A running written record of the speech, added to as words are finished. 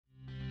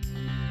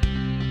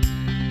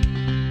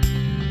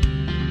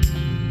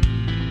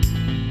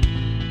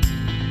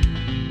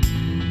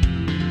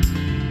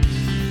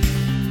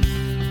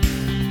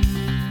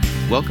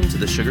Welcome to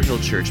the Sugar Hill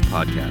Church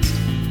podcast.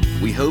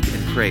 We hope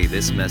and pray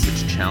this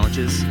message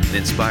challenges and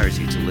inspires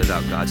you to live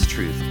out God's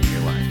truth in your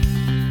life.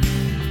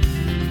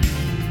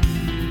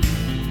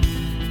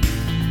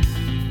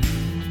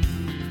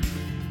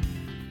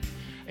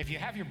 If you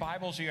have your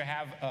Bibles or you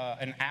have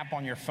an app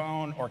on your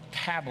phone or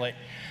tablet,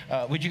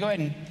 would you go ahead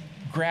and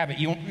grab it?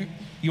 You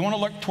want to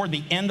look toward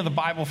the end of the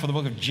Bible for the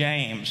book of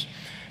James.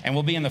 And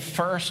we'll be in the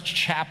first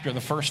chapter, the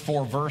first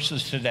 4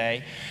 verses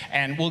today.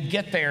 And we'll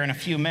get there in a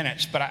few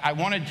minutes. But I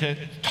wanted to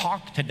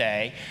talk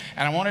today,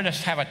 and I wanted us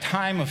to have a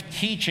time of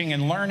teaching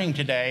and learning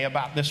today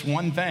about this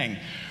one thing,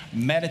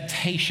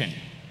 meditation.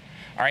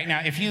 All right,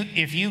 now if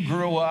you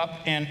grew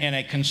up in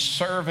a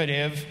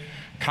conservative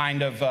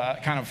kind of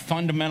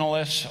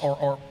fundamentalist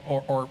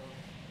or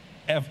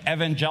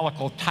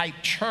evangelical type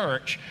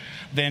church,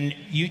 then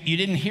you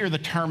didn't hear the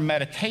term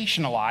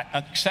meditation a lot,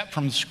 except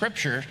from the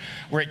scriptures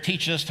where it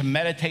teaches us to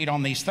meditate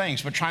on these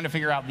things. But trying to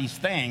figure out these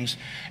things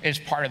is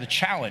part of the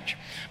challenge.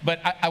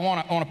 But I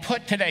want to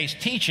put today's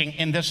teaching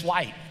in this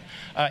light.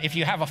 If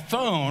you have a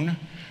phone,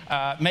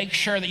 make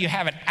sure that you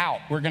have it out.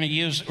 We're going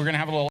to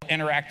have a little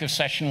interactive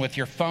session with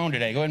your phone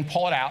today. Go ahead and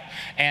pull it out.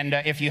 And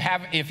if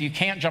you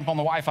can't jump on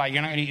the Wi-Fi,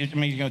 you're not going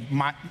to use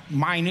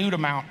minute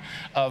amount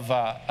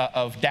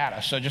of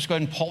data. So just go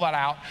ahead and pull that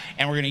out,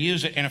 and we're going to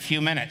use it in a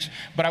few minutes.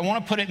 But I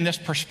want to put it in this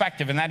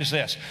perspective, and that is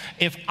this: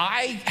 if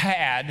I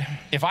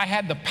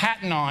had the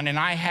patent on and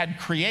I had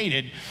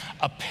created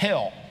a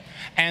pill.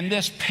 And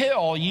this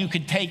pill you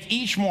could take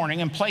each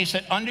morning and place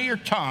it under your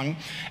tongue,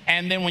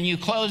 and then when you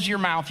close your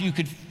mouth, you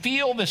could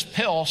feel this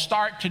pill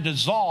start to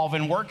dissolve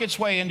and work its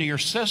way into your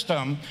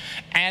system.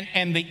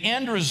 And the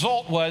end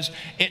result was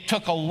it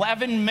took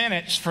 11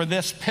 minutes for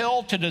this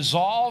pill to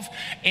dissolve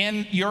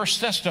in your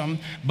system,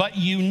 but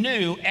you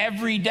knew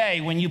every day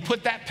when you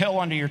put that pill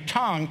under your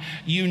tongue,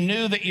 you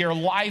knew that your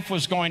life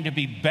was going to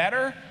be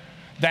better,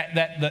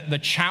 that the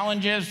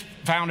challenges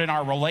found in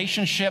our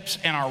relationships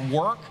and our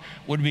work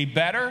would be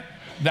better,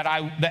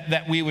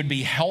 that we would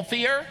be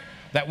healthier,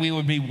 that we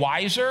would be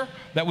wiser,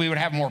 that we would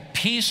have more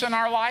peace in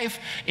our life.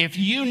 If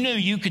you knew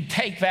you could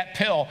take that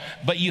pill,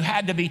 but you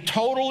had to be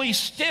totally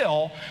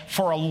still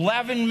for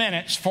 11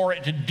 minutes for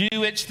it to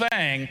do its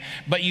thing,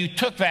 but you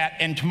took that,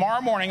 and tomorrow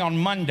morning on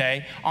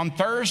Monday, on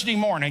Thursday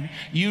morning,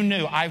 you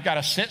knew I've got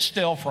to sit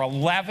still for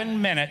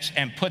 11 minutes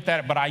and put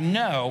that, but I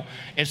know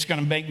it's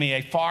going to make me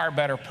a far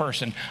better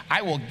person.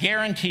 I will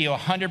guarantee you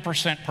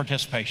 100%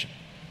 participation.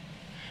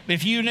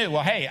 If you knew,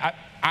 well, hey,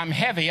 I'm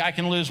heavy, I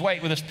can lose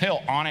weight with this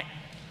pill, on it.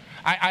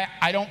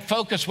 I don't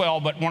focus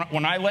well, but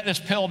when I let this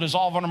pill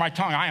dissolve under my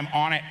tongue, I am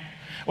on it.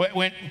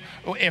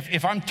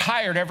 If I'm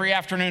tired every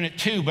afternoon at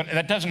 2, but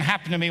that doesn't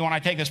happen to me when I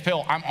take this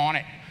pill, I'm on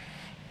it.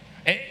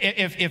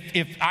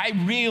 If I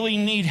really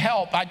need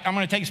help, I'm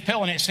going to take this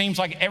pill, and it seems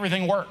like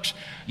everything works.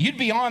 You'd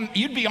be on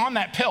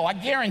that pill. I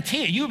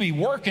guarantee it. You'd be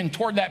working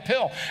toward that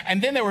pill,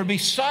 and then there would be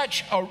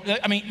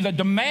the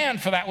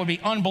demand for that would be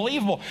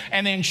unbelievable,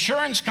 and the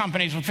insurance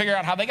companies would figure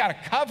out how they got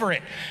to cover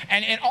it,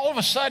 and all of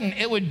a sudden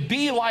it would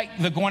be like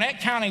the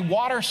Gwinnett County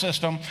water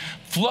system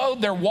flowed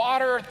their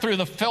water through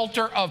the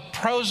filter of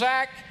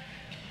Prozac,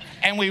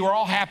 and we were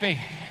all happy.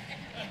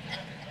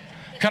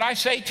 Could I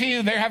say to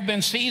you, there have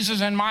been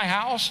seasons in my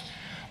house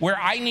where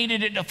I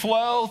needed it to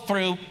flow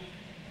through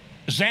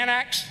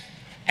Xanax,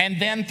 and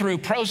then through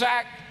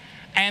Prozac,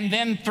 and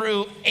then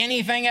through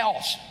anything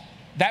else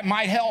that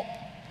might help.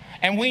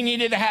 And we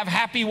needed to have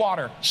happy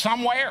water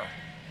somewhere.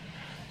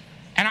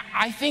 And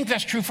I think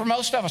that's true for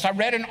most of us. I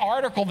read an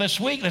article this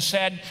week that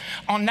said,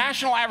 on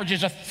national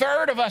averages,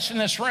 1/3 of us in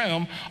this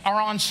room are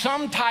on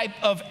some type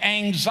of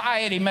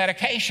anxiety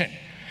medication.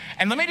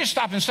 And let me just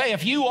stop and say,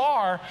 if you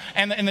are,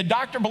 and the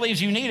doctor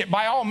believes you need it,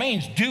 by all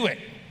means, do it,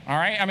 all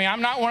right? I mean,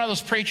 I'm not one of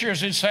those preachers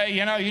who say,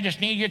 you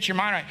just need to get your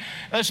mind right.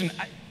 Listen,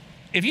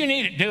 if you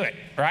need it, do it,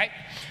 right?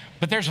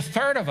 But there's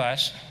 1/3 of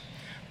us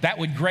that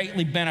would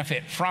greatly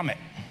benefit from it.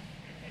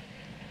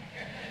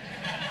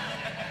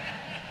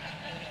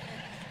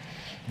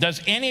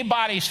 Does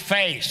anybody's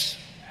face,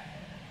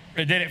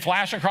 did it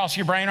flash across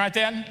your brain right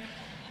then?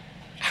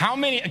 How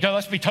many,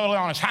 let's be totally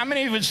honest, how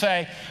many would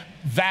say,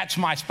 that's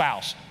my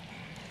spouse?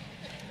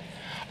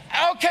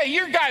 Okay,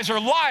 you guys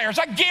are liars.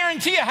 I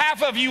guarantee you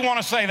half of you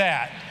want to say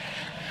that.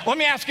 Let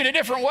me ask it a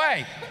different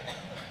way.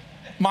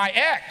 My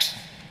ex.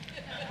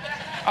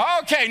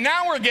 Okay,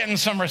 now we're getting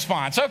some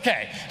response.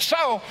 Okay,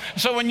 so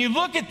when you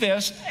look at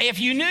this, if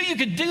you knew you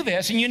could do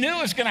this and you knew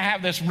it was going to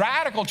have this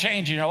radical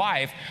change in your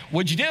life,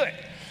 would you do it?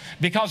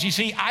 Because you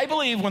see, I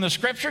believe when the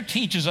scripture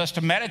teaches us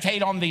to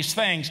meditate on these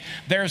things,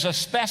 there's a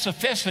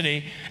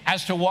specificity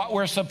as to what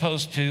we're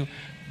supposed to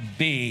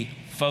be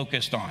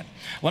focused on.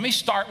 Let me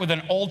start with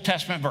an Old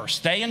Testament verse.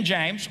 Stay in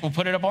James. We'll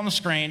put it up on the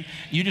screen.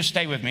 You just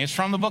stay with me. It's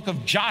from the book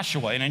of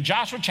Joshua. And in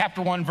Joshua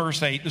chapter 1,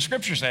 verse 8, the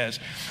scripture says,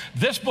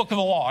 this book of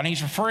the law, and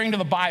he's referring to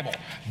the Bible,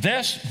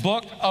 this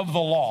book of the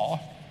law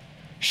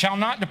shall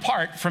not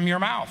depart from your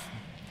mouth,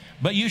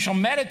 but you shall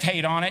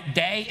meditate on it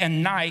day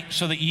and night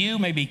so that you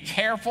may be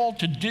careful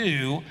to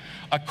do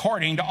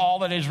according to all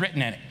that is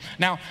written in it.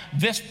 Now,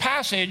 this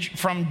passage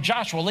from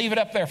Joshua, leave it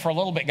up there for a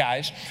little bit,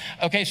 guys.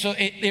 Okay, so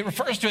it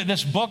refers to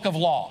this book of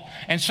law.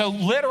 And so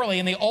literally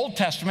in the Old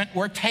Testament,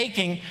 we're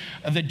taking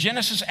the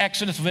Genesis,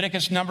 Exodus,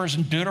 Leviticus, Numbers,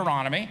 and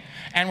Deuteronomy,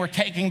 and we're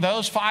taking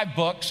those 5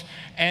 books,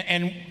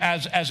 and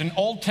as an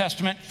Old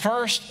Testament,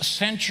 first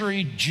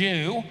century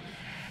Jew,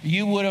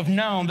 you would have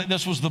known that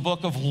this was the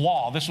book of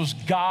law. This was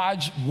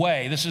God's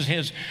way. This is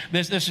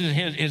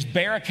his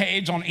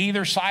barricades on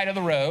either side of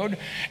the road.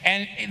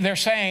 And they're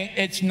saying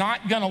it's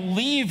not going to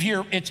leave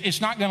you.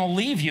 It's not going to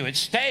leave you. It's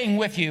staying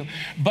with you.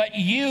 But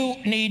you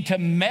need to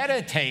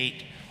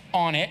meditate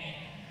on it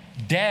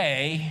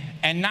day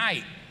and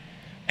night.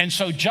 And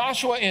so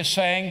Joshua is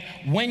saying,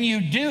 when you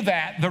do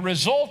that, the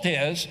result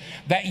is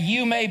that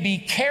you may be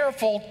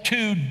careful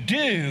to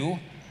do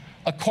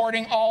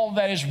according all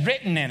that is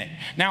written in it.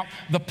 Now,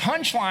 the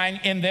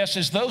punchline in this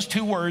is those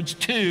 2 words,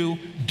 to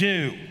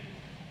do.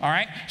 All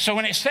right? So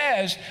when it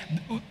says,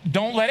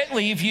 don't let it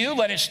leave you,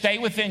 let it stay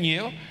within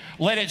you,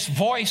 let its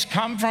voice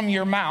come from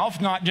your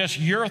mouth, not just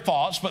your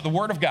thoughts, but the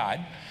Word of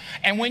God.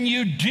 And when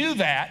you do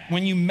that,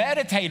 when you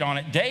meditate on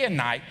it day and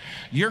night,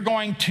 you're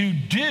going to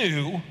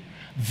do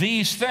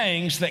these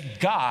things that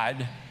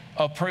God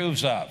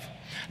approves of.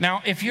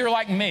 Now, if you're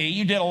like me,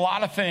 you did a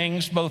lot of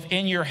things both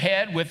in your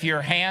head, with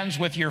your hands,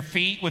 with your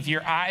feet, with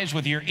your eyes,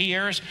 with your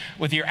ears,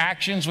 with your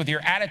actions, with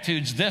your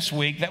attitudes this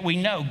week that we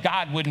know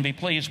God wouldn't be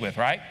pleased with,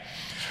 right?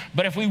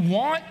 But if we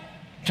want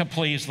to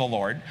please the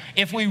Lord,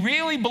 if we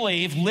really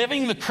believe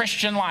living the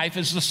Christian life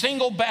is the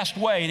single best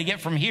way to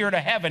get from here to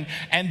heaven,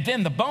 and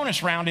then the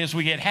bonus round is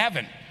we get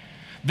heaven,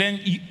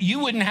 then you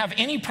wouldn't have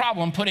any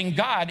problem putting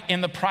God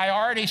in the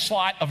priority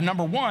slot of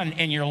number 1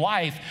 in your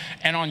life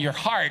and on your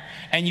heart,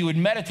 and you would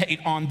meditate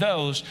on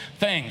those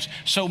things.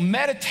 So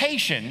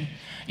meditation,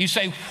 you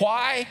say,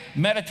 why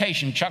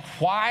meditation, Chuck?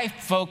 Why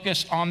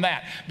focus on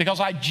that? Because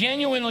I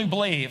genuinely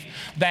believe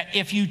that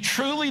if you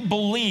truly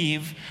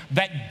believe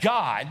that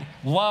God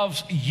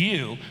loves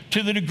you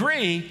to the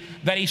degree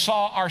that he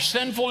saw our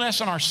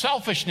sinfulness and our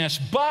selfishness,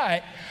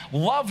 but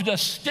loved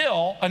us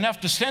still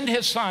enough to send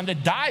his son to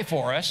die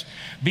for us,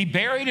 be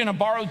buried in a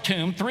borrowed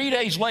tomb, 3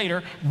 days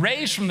later,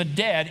 raised from the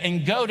dead,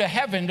 and go to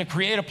heaven to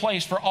create a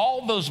place for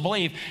all those who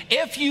believe.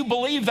 If you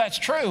believe that's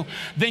true,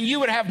 then you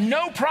would have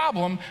no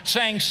problem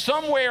saying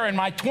somewhere in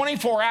my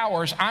 24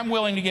 hours, I'm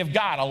willing to give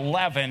God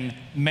 11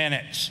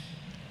 minutes.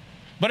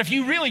 But if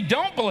you really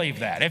don't believe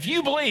that, if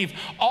you believe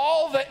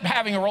all that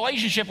having a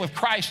relationship with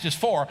Christ is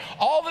for,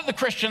 all that the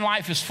Christian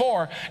life is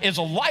for, is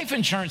a life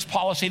insurance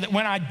policy that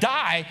when I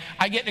die,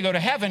 I get to go to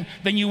heaven,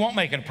 then you won't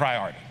make it a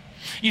priority.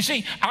 You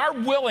see, our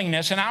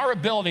willingness and our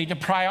ability to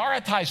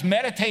prioritize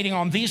meditating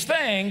on these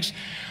things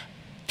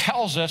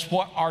tells us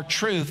what our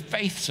true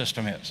faith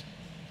system is.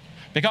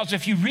 Because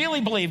if you really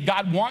believe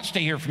God wants to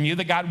hear from you,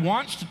 that God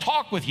wants to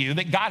talk with you,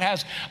 that God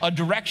has a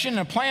direction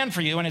and a plan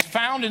for you, and it's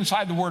found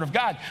inside the Word of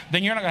God,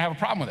 then you're not going to have a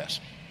problem with this.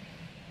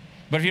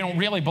 But if you don't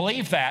really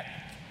believe that,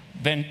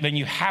 then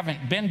you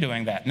haven't been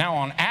doing that. Now,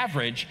 on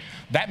average,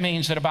 that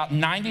means that about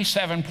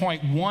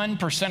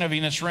 97.1% of you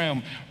in this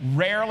room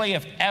rarely,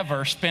 if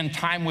ever, spend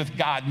time with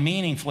God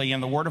meaningfully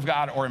in the Word of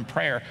God or in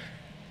prayer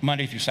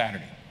Monday through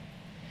Saturday.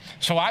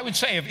 So I would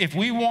say if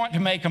we want to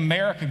make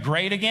America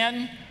great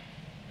again,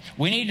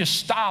 we need to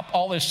stop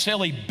all this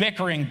silly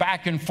bickering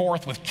back and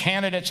forth with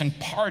candidates and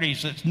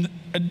parties that's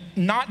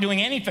not doing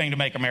anything to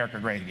make America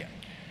great again.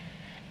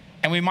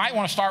 And we might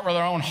want to start with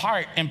our own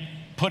heart and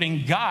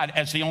putting God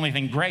as the only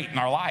thing great in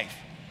our life.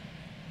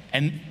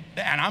 And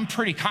I'm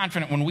pretty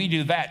confident when we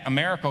do that,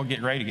 America will get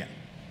great again.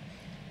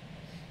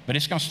 But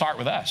it's going to start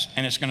with us,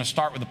 and it's going to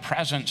start with the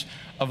presence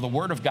of the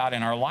Word of God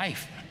in our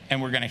life.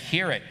 And we're going to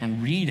hear it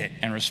and read it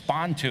and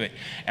respond to it.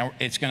 And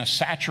it's going to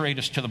saturate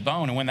us to the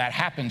bone. And when that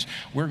happens,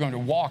 we're going to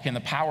walk in the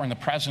power and the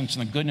presence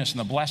and the goodness and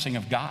the blessing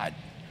of God.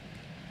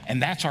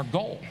 And that's our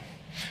goal.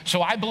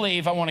 So I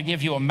believe I want to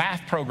give you a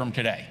math program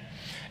today.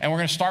 And we're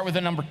going to start with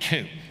the number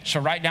 2. So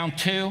write down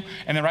 2,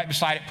 and then right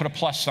beside it, put a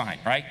plus sign,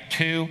 right?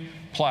 2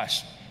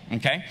 plus.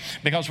 Okay?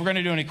 Because we're going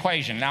to do an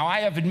equation. Now,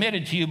 I have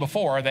admitted to you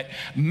before that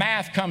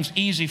math comes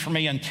easy for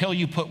me until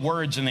you put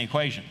words in the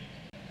equation.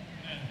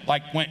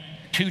 Like when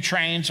 2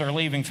 trains are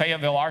leaving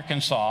Fayetteville,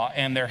 Arkansas,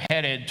 and they're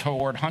headed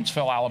toward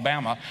Huntsville,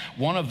 Alabama.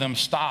 One of them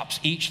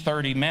stops each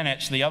 30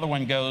 minutes. The other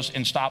one goes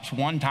and stops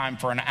one time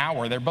for an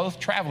hour. They're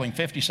both traveling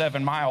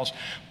 57 miles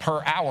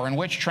per hour. And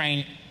which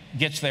train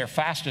gets there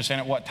fastest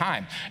and at what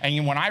time?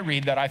 And when I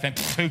read that, I think,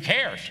 who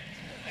cares?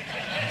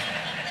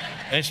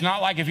 It's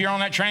not like if you're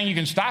on that train, you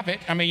can stop it.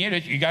 I mean,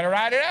 you got to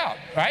ride it out,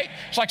 right?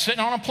 It's like sitting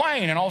on a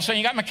plane, and all of a sudden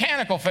you got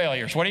mechanical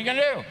failures. What are you going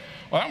to do?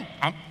 Well,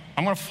 I'm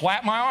going to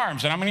flap my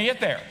arms, and I'm going to get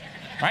there.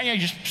 Right? You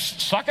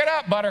just suck it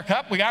up,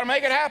 Buttercup. We got to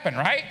make it happen,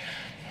 right?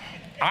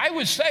 I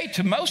would say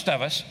to most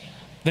of us,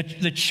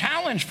 the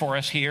challenge for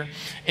us here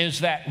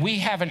is that we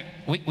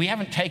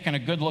haven't taken a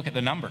good look at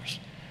the numbers.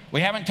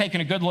 We haven't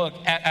taken a good look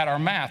at our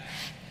math.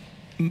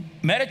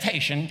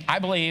 Meditation, I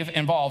believe,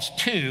 involves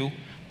 2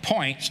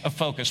 points of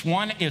focus.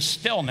 One is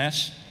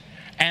stillness,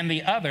 and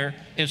the other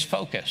is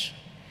focus.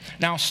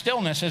 Now,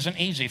 stillness isn't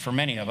easy for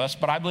many of us,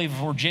 but I believe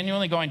if we're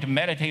genuinely going to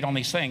meditate on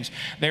these things,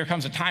 there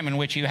comes a time in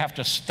which you have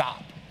to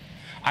stop.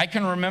 I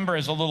can remember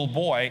as a little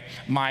boy,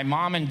 my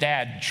mom and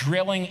dad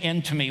drilling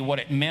into me what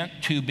it meant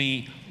to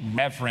be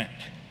reverent.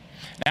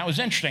 Now, it was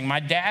interesting. My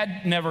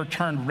dad never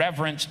turned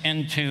reverence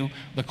into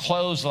the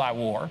clothes that I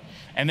wore.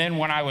 And then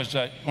when I was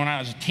a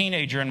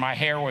teenager and my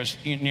hair was,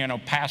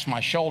 past my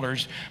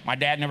shoulders, my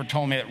dad never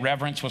told me that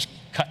reverence was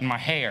cutting my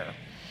hair.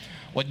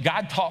 What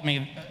God taught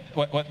me,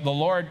 what the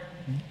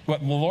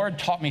Lord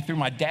taught me through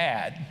my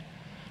dad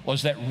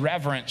was that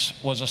reverence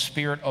was a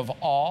spirit of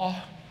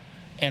awe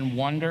and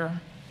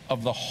wonder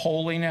of the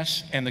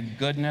holiness and the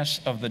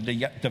goodness of the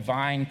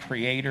divine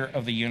creator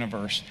of the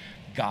universe,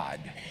 God.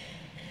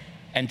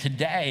 And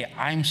today,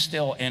 I'm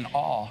still in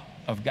awe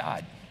of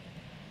God.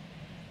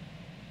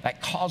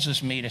 That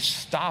causes me to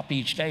stop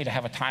each day to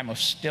have a time of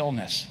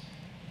stillness.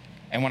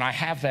 And when I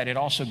have that, it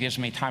also gives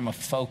me time of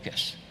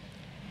focus.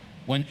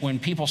 When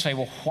people say,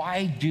 well,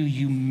 why do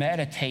you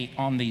meditate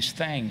on these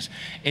things?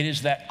 It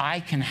is that I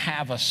can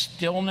have a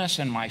stillness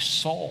in my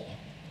soul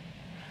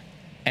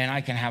and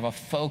I can have a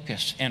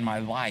focus in my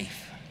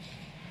life.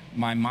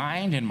 My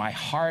mind and my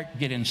heart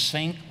get in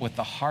sync with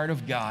the heart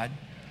of God,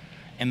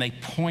 and they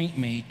point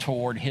me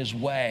toward His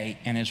way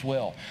and His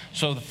will.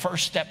 So the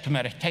first step to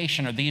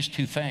meditation are these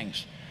two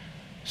things,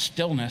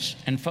 stillness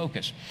and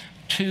focus.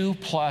 2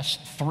 plus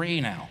 3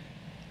 now.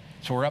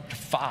 So we're up to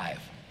 5.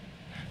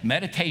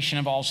 Meditation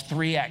involves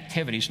 3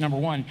 activities. Number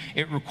 1,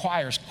 it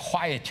requires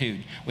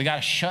quietude. We got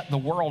to shut the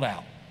world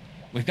out.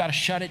 We've got to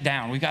shut it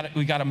down. We've got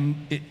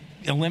to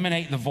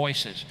eliminate the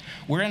voices.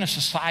 We're in a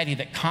society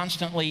that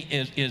constantly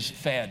is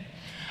fed.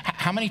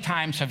 How many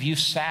times have you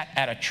sat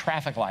at a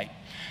traffic light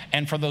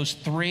and for those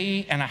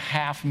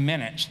 3.5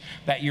 minutes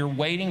that you're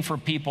waiting for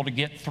people to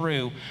get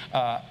through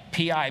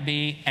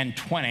PIB and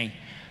 20,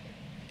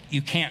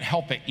 you can't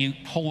help it. You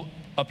pull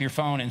up your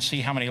phone and see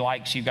how many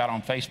likes you got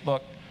on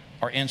Facebook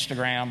or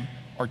Instagram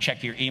or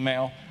check your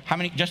email.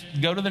 Just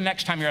go to the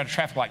next time you're at a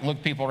traffic light and look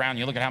at people around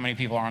you. Look at how many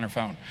people are on their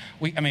phone.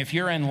 If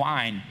you're in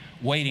line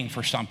waiting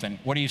for something,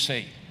 what do you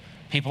see?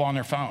 People on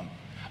their phone.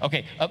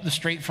 Okay, up the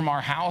street from our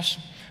house,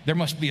 there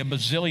must be a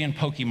bazillion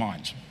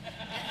Pokemons.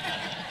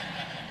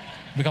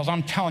 Because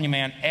I'm telling you,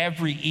 man,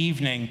 every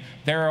evening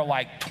there are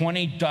like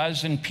 20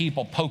 dozen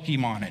people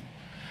Pokemoning.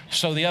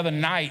 So the other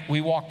night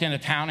we walked into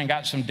town and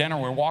got some dinner.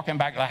 We were walking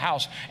back to the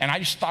house, and I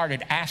just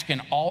started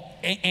asking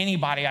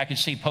anybody I could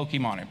see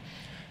Pokemoning,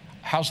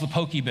 how's the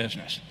Poke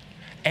business?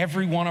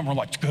 Every one of them were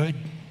like, good,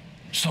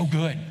 so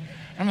good.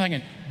 And I'm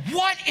thinking,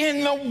 what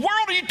in the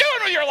world are you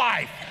doing with your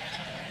life?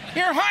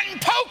 You're hunting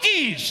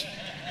Pokies.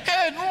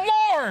 Good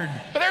Lord.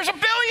 But there's a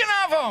billion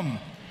of them.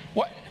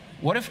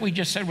 What if we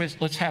just said,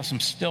 let's have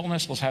some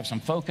stillness, let's have some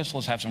focus,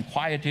 let's have some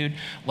quietude,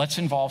 let's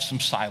involve some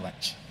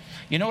silence.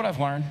 You know what I've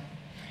learned?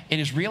 It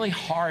is really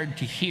hard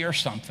to hear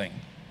something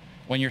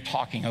when you're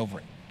talking over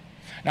it.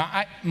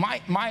 Now,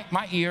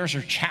 my ears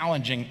are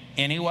challenging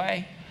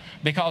anyway,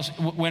 because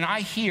when I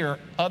hear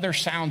other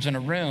sounds in a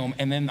room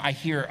and then I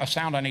hear a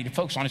sound I need to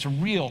focus on, it's a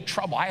real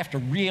trouble. I have to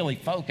really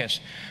focus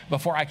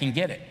before I can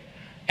get it.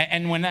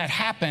 And when that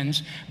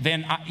happens,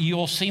 then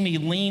you'll see me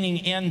leaning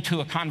into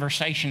a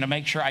conversation to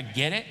make sure I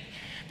get it,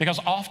 because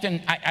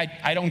often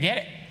I don't get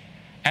it.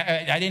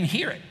 I didn't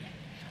hear it.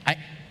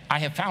 I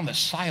have found that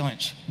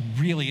silence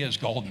really is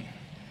golden.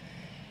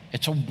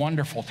 It's a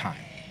wonderful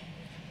time.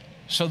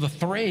 So the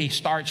 3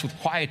 starts with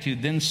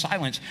quietude, then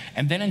silence,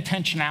 and then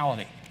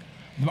intentionality.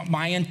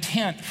 My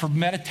intent for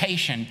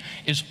meditation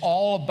is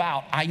all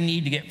about I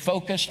need to get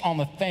focused on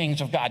the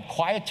things of God.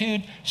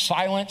 Quietude,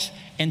 silence,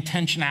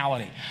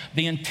 intentionality.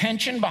 The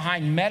intention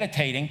behind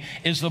meditating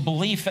is the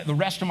belief that the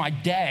rest of my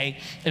day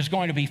is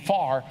going to be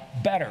far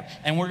better.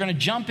 And we're going to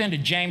jump into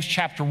James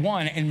chapter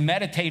 1 and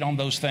meditate on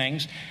those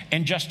things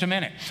in just a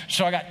minute.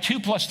 So I got 2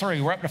 plus 3.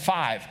 We're up to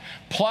 5.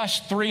 Plus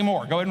 3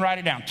 more. Go ahead and write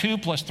it down. 2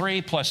 plus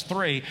 3 plus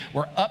 3.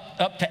 We're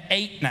up to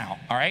 8 now,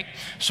 all right?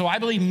 So I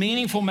believe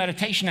meaningful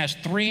meditation has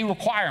 3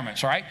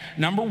 requirements, all right?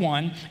 Number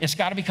 1, it's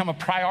got to become a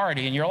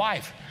priority in your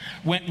life.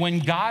 When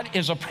God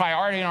is a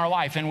priority in our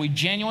life and we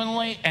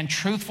genuinely and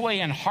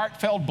truthfully and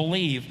heartfelt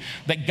believe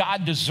that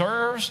God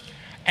deserves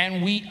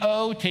and we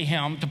owe to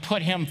Him to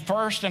put Him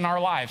first in our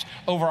lives,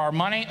 over our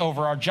money,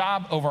 over our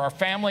job, over our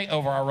family,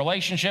 over our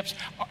relationships,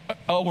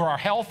 over our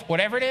health,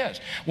 whatever it is.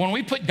 When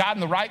we put God in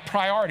the right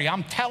priority,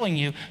 I'm telling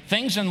you,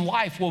 things in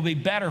life will be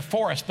better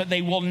for us, but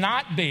they will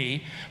not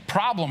be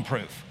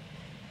problem-proof.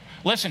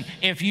 Listen,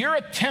 if you're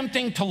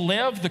attempting to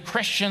live the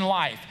Christian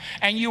life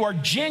and you are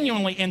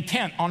genuinely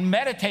intent on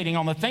meditating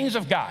on the things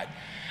of God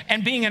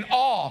and being in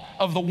awe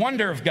of the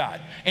wonder of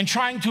God and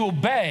trying to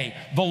obey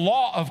the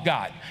law of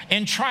God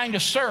and trying to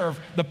serve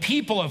the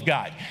people of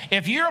God,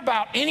 if you're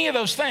about any of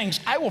those things,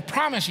 I will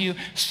promise you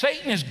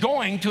Satan is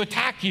going to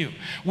attack you,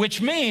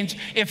 which means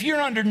if you're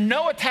under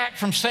no attack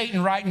from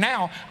Satan right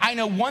now, I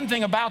know one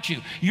thing about you.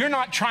 You're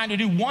not trying to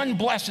do one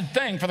blessed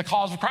thing for the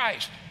cause of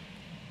Christ.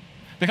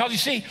 Because you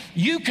see,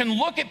 you can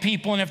look at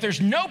people, and if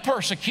there's no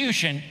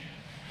persecution,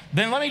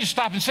 then let me just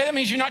stop and say that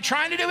means you're not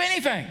trying to do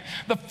anything.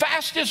 The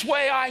fastest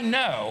way I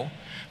know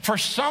for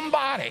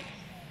somebody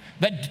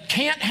that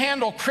can't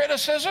handle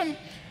criticism,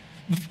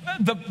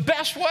 the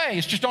best way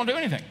is just don't do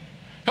anything.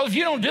 Because if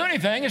you don't do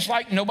anything, it's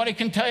like nobody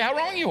can tell you how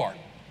wrong you are.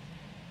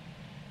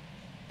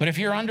 But if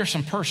you're under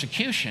some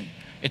persecution,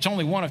 it's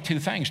only one of two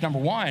things. Number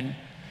one,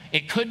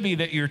 it could be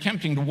that you're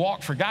attempting to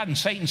walk for God, and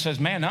Satan says,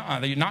 man,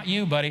 not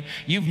you, buddy.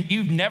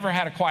 You've never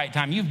had a quiet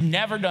time. You've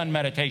never done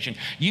meditation.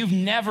 You've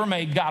never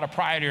made God a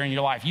priority in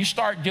your life. You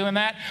start doing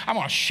that, I'm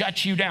going to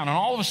shut you down. And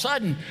all of a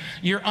sudden,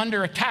 you're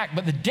under attack.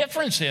 But the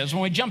difference is,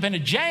 when we jump into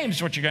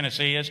James, what you're going to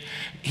see is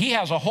he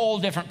has a whole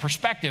different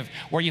perspective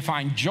where you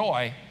find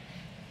joy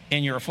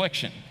in your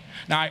affliction.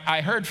 Now, I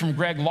heard from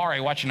Greg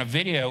Laurie watching a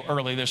video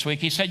early this week.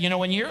 He said,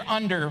 when you're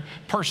under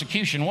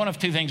persecution, one of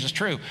two things is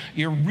true.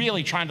 You're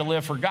really trying to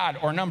live for God,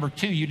 or number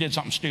two, you did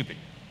something stupid.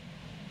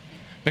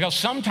 Because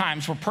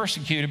sometimes we're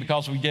persecuted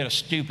because we did a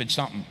stupid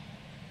something.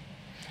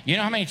 You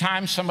know how many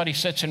times somebody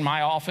sits in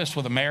my office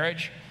with a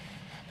marriage,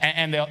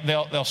 and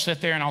they'll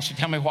sit there and I'll say,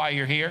 tell me why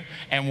you're here.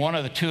 And one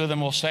of the two of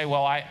them will say,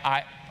 well,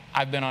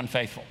 I've been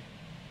unfaithful.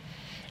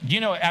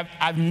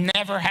 I've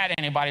never had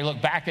anybody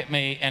look back at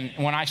me, and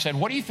when I said,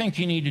 what do you think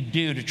you need to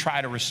do to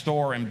try to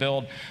restore and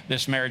build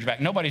this marriage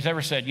back? Nobody's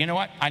ever said, you know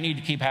what, I need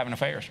to keep having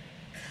affairs.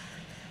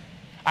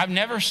 I've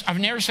never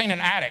seen an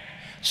addict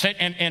sit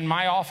in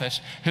my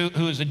office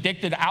who is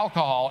addicted to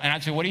alcohol, and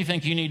I'd say, what do you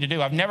think you need to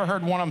do? I've never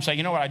heard one of them say,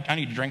 you know what, I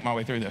need to drink my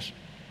way through this.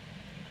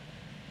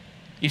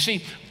 You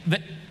see,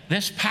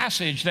 this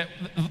passage,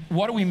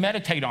 what do we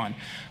meditate on?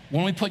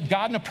 When we put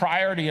God in a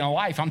priority in a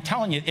life, I'm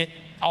telling you,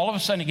 all of a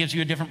sudden it gives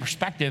you a different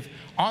perspective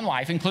on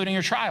life, including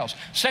your trials.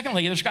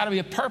 Secondly, there's got to be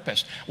a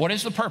purpose. What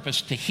is the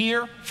purpose? To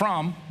hear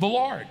from the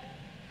Lord.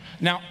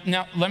 Now,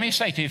 let me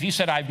say to you, if you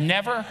said, I've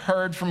never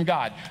heard from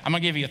God, I'm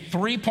going to give you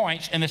 3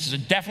 points, and this is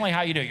definitely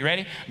how you do it. You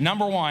ready?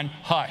 Number 1,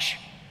 hush.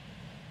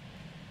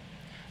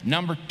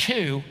 Number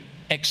 2,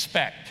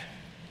 expect.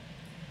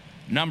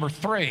 Number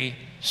 3,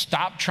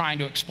 stop trying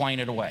to explain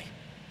it away.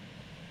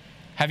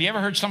 Have you ever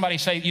heard somebody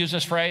use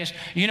this phrase?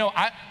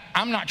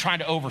 I'm not trying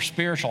to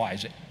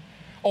over-spiritualize it.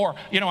 Or,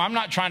 I'm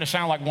not trying to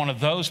sound like one of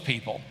those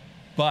people,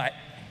 but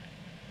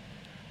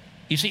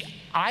you see,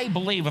 I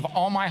believe with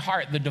all my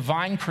heart the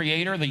divine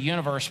creator of the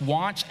universe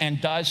wants and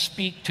does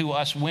speak to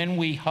us when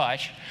we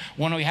hush,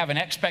 when we have an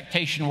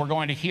expectation we're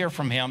going to hear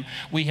from him.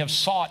 We have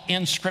sought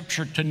in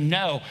Scripture to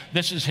know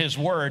this is his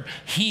word.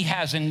 He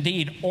has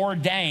indeed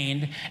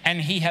ordained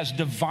and he has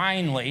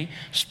divinely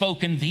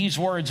spoken these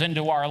words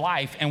into our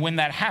life. And when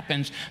that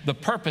happens, the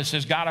purpose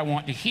is, God, I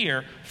want to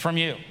hear from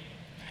you.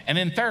 And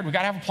then third, we've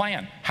got to have a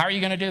plan. How are you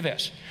going to do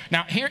this?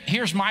 Now,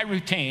 here's my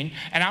routine,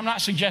 and I'm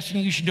not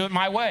suggesting you should do it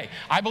my way.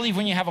 I believe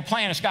when you have a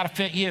plan, it's got to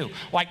fit you.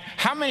 Like,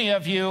 how many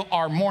of you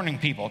are morning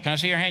people? Can I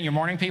see your hand? You're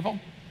morning people?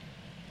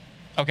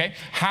 Okay.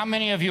 How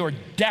many of you are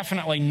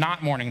definitely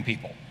not morning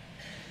people?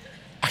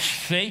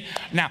 See?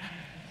 Now,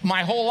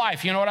 my whole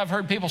life, you know what I've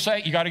heard people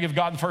say? You got to give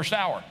God the first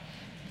hour.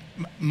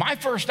 My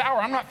first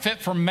hour, I'm not fit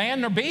for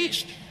man nor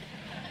beast.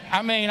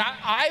 I mean,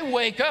 I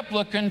wake up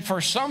looking for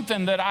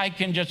something that I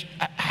can just,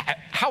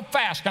 how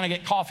fast can I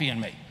get coffee in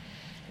me,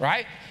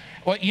 right?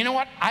 Well, you know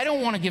what? I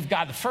don't want to give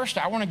God the first.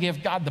 I want to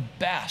give God the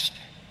best.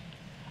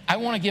 I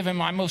want to give him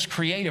my most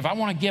creative. I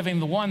want to give him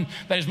the one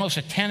that is most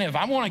attentive.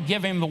 I want to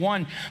give him the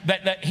one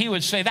that he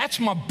would say, that's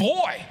my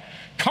boy.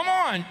 Come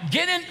on,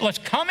 get in. Let's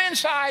come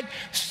inside,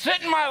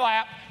 sit in my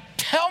lap,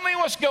 tell me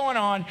what's going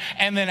on,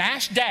 and then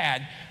ask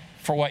Dad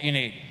for what you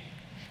need.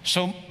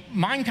 So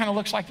mine kind of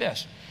looks like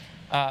this.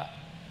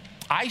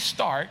 I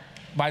start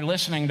by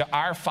listening to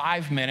our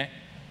 5-minute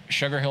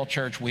Sugar Hill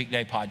Church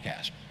weekday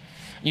podcast.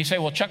 And you say,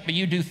 well, Chuck, but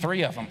you do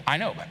 3 of them. I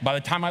know, but by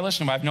the time I listen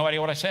to them, I have no idea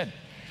what I said.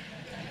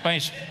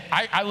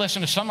 I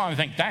listen to some of them and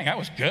think, dang, that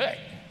was good.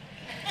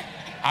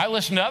 I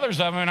listen to others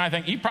of them and I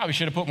think, you probably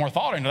should have put more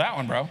thought into that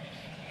one, bro.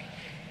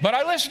 But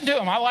I listen to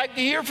them. I like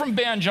to hear from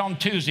Benj on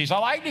Tuesdays. I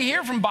like to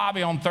hear from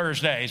Bobby on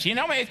Thursdays.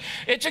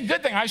 It's a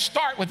good thing. I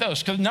start with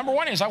those because number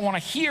 1 is I want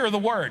to hear the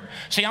word.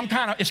 See, it's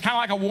kind of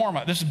like a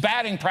warm-up. This is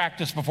batting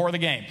practice before the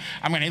game.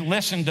 I'm going to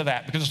listen to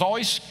that because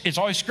it's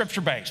always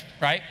scripture-based,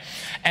 right?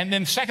 And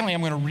then secondly,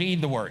 I'm going to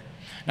read the word.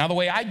 Now, the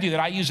way I do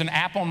that, I use an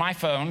app on my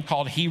phone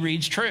called He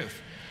Reads Truth.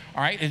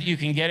 All right, you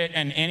can get it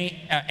in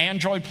any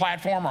Android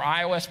platform or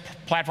iOS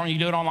platform. You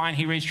do it online,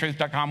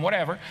 hereadstruth.com,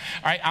 whatever. All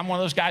right, I'm one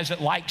of those guys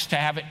that likes to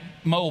have it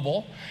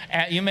mobile.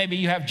 Maybe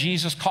you have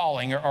Jesus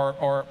Calling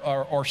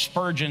or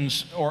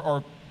Spurgeon's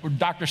or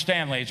Dr.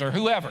 Stanley's or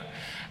whoever,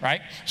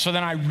 right? So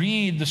then I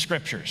read the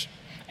scriptures.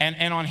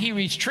 And on He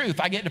Reads Truth,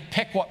 I get to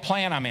pick what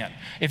plan I'm in.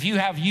 If you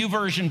have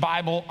YouVersion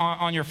Bible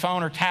on your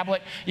phone or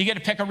tablet, you get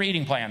to pick a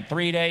reading plan.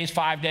 3 days,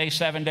 5 days,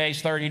 7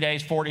 days, 30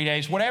 days, 40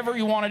 days, whatever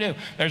you want to do.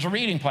 There's a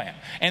reading plan.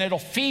 And it'll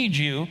feed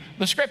you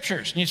the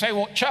scriptures. And you say,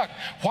 well, Chuck,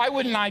 why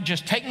wouldn't I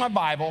just take my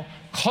Bible,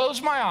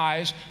 close my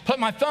eyes, put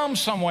my thumb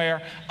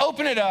somewhere,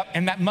 open it up,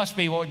 and that must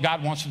be what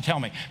God wants to tell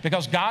me.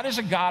 Because God is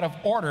a God of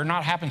order,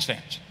 not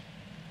happenstance.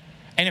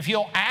 And if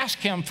you'll ask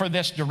him for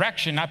this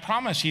direction, I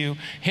promise you,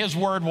 his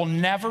word will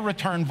never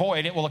return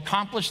void. It will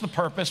accomplish the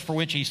purpose for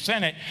which he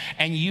sent it,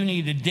 and you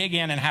need to dig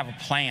in and have a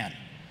plan.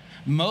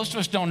 Most of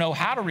us don't know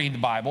how to read the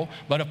Bible,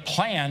 but a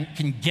plan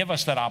can give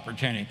us that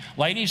opportunity.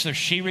 Ladies, there's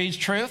She Reads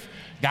Truth.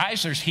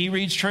 Guys, there's He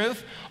Reads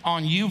Truth.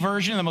 On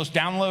YouVersion, the most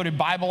downloaded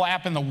Bible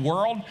app in the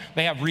world,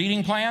 they have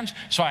reading plans.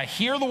 So I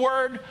hear the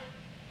word,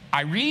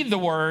 I read the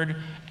word,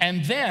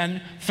 and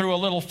then through a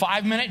little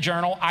 5-minute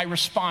journal, I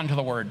respond to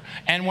the word.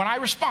 And when I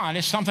respond,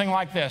 it's something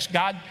like this: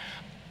 God,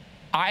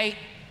 I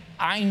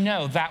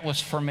know that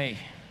was for me.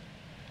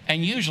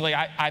 And usually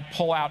I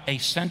pull out a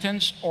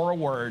sentence or a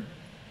word,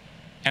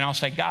 and I'll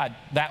say, God,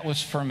 that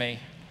was for me.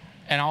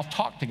 And I'll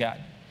talk to God.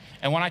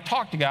 And when I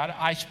talk to God,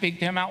 I speak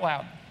to him out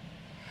loud.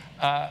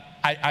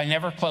 I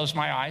never close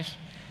my eyes,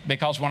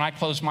 because when I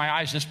close my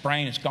eyes, this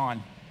brain is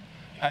gone.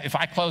 If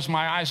I close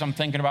my eyes, I'm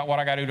thinking about what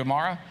I got to do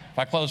tomorrow. If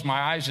I close my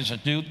eyes, it's a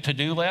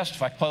to-do list.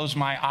 If I close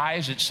my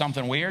eyes, it's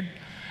something weird.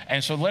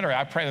 And so literally,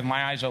 I pray with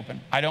my eyes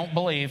open. I don't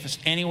believe it's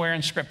anywhere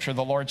in Scripture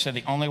the Lord said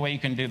the only way you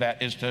can do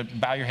that is to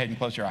bow your head and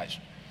close your eyes.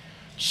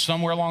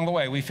 Somewhere along the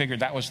way, we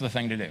figured that was the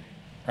thing to do,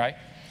 right?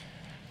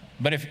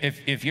 But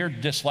if you're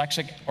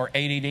dyslexic or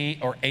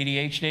ADD or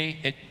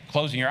ADHD,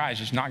 closing your eyes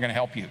is not going to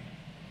help you.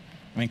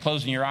 I mean,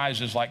 closing your eyes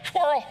is like,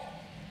 squirrel,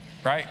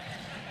 right?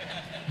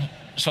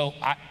 So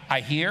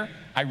I hear,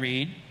 I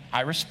read,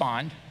 I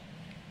respond,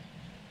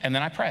 and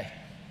then I pray.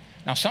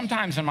 Now,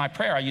 sometimes in my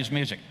prayer, I use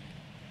music.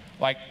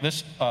 Like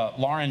this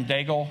Lauren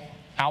Daigle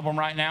album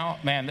right now,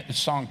 man, the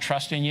song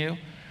Trust in You.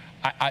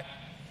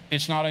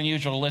 It's not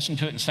unusual to listen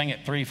to it and sing it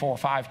 3, 4,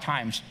 5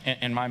 times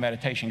in my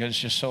meditation, because it's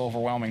just so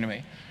overwhelming to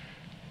me.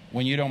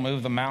 When you don't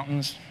move the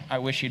mountains, I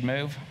wish you'd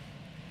move.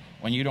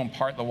 When you don't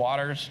part the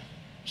waters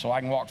so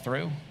I can walk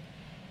through,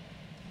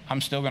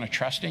 I'm still going to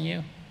trust in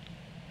you.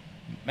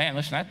 Man,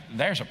 listen,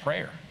 there's a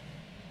prayer.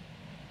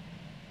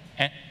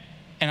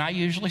 And I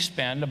usually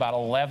spend about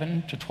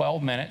 11 to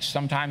 12 minutes,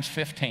 sometimes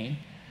 15,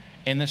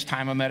 in this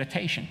time of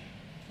meditation.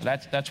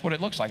 That's what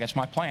it looks like. That's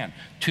my plan.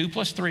 2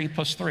 + 3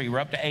 + 3. We're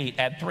up to 8.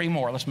 Add 3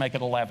 more. Let's make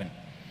it 11. All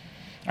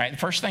right, the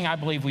first thing I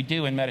believe we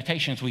do in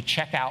meditation is we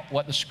check out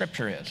what the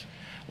Scripture is.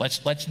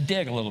 Let's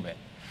dig a little bit.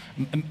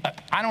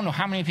 I don't know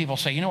how many people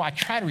say, I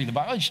try to read the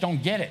Bible, I just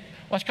don't get it.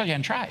 Well, that's because you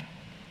haven't tried.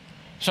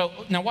 So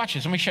now watch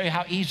this. Let me show you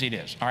how easy it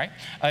is, all right?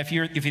 If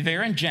you're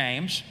there in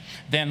James,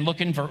 then look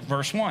in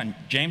verse 1.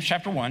 James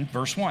chapter 1,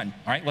 verse 1.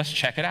 All right, let's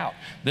check it out.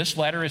 This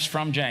letter is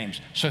from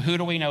James. So who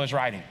do we know is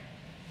writing?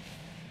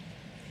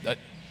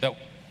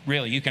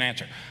 Really, you can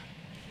answer.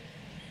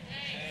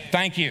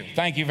 Thank you.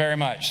 Thank you very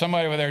much.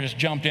 Somebody over there just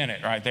jumped in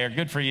it right there.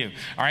 Good for you.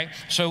 All right,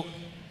 so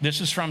this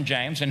is from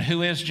James. And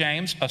who is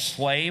James? A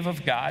slave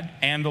of God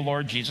and the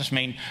Lord Jesus. I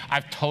mean,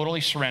 I've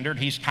totally surrendered.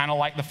 He's kind of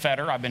like the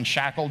fetter. I've been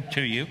shackled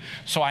to you.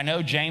 So I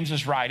know James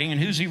is writing.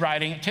 And who's he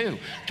writing it to?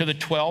 To the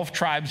 12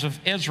 tribes of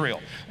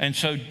Israel. And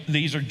so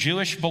these are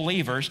Jewish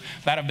believers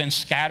that have been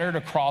scattered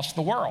across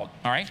the world.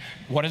 All right?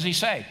 What does he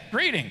say?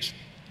 Greetings.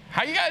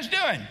 How you guys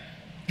doing?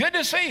 Good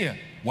to see you.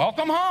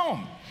 Welcome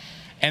home.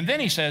 And then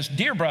he says,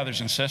 dear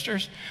brothers and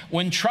sisters,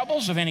 when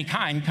troubles of any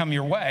kind come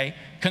your way,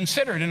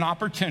 consider it an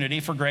opportunity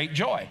for great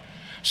joy.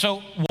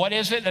 So what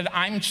is it that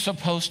I'm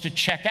supposed to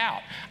check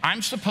out?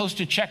 I'm supposed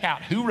to check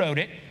out who wrote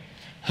it,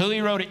 who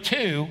he wrote it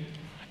to,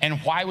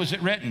 and why was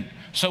it written.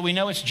 So we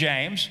know it's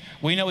James.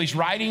 We know he's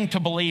writing to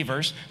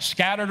believers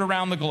scattered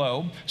around the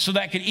globe. So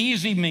that could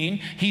easily mean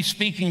he's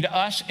speaking to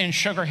us in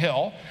Sugar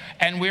Hill,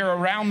 and we're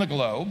around the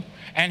globe.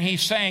 And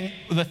he's saying,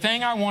 the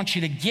thing I want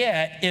you to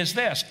get is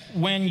this: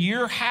 when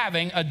you're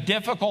having a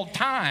difficult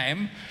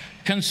time,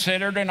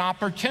 consider it an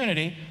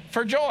opportunity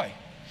for joy.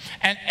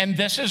 And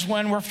this is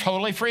when we're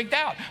totally freaked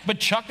out. But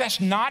Chuck,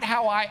 that's not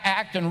how I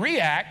act and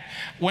react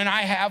when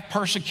I have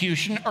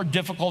persecution or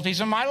difficulties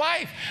in my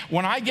life.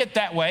 When I get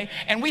that way,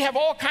 and we have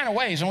all kind of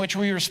ways in which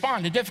we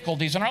respond to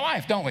difficulties in our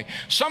life, don't we?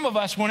 Some of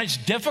us, when it's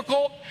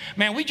difficult,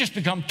 man, we just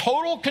become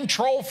total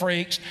control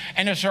freaks,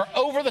 and it's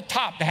over the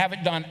top to have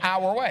it done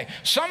our way.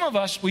 Some of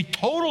us, we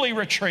totally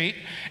retreat,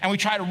 and we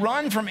try to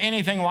run from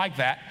anything like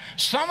that.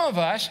 Some of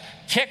us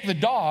kick the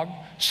dog.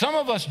 Some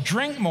of us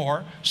drink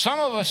more, some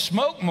of us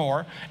smoke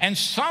more, and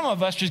some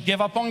of us just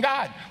give up on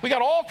God. We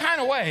got all kind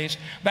of ways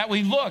that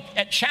we look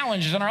at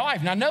challenges in our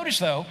life. Now notice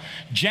though,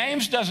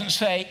 James doesn't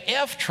say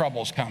if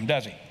troubles come,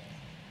 does he?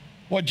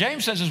 What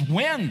James says is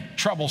when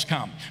troubles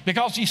come.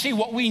 Because you see,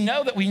 what we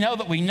know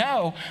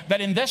that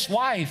in this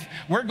life,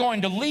 we're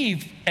going to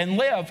leave and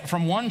live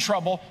from one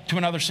trouble to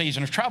another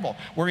season of trouble.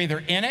 We're either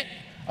in it,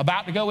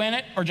 about to go in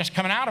it, or just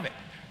coming out of it.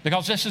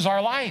 Because this is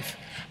our life.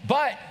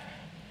 But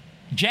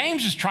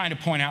James is trying to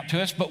point out to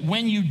us, but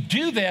when you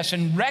do this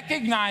and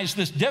recognize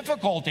this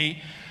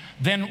difficulty,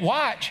 then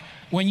watch,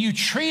 when you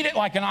treat it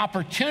like an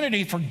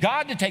opportunity for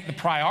God to take the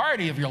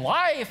priority of your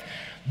life,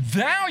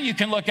 now you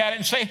can look at it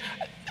and say,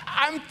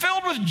 I'm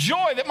filled with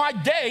joy that my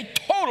day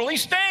totally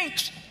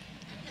stinks.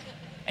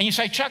 And you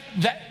say, Chuck,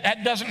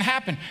 that doesn't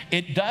happen.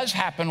 It does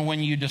happen when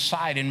you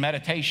decide in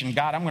meditation,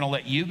 God, I'm going to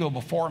let you go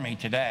before me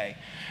today.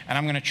 And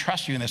I'm going to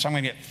trust you in this. I'm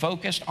going to get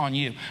focused on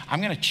you. I'm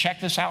going to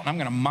check this out, and I'm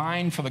going to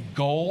mine for the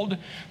gold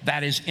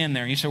that is in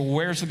there. And you say, well,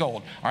 where's the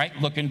gold? All right,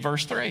 look in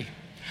verse 3.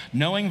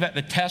 Knowing that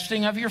the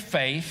testing of your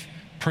faith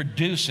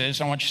produces,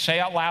 I want you to say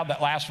out loud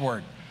that last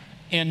word,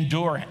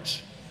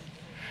 endurance.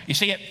 You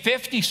see, at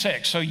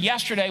 56, so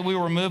yesterday we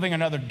were moving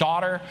another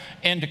daughter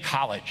into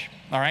college,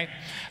 all right?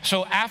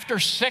 So after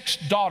 6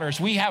 daughters,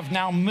 we have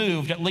now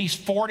moved at least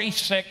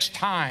 46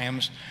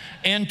 times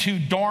into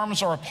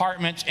dorms or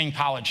apartments in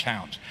college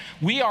towns.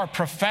 We are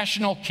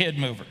professional kid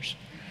movers.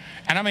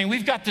 And I mean,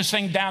 we've got this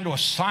thing down to a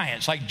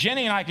science. Like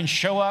Jenny and I can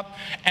show up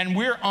and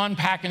we're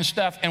unpacking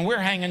stuff and we're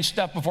hanging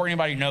stuff before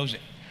anybody knows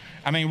it.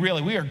 I mean,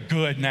 really, we are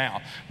good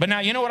now. But now,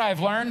 you know what I've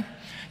learned?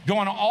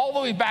 Going all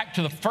the way back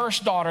to the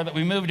first daughter that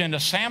we moved into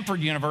Samford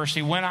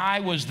University when I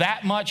was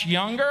that much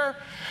younger,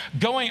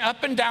 going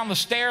up and down the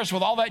stairs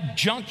with all that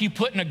junk you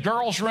put in a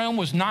girl's room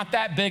was not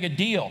that big a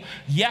deal.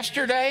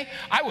 Yesterday,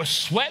 I was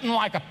sweating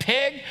like a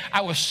pig.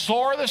 I was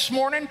sore this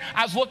morning.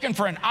 I was looking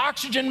for an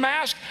oxygen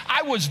mask.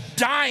 I was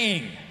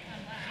dying.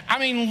 I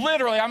mean,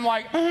 literally, I'm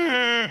like,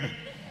 I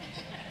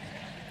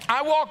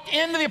walked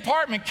into the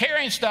apartment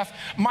carrying stuff.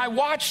 My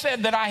watch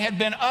said that I had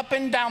been up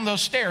and down those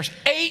stairs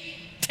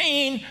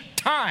 18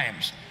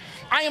 times.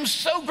 I am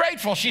so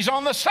grateful she's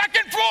on the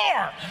 2nd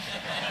floor.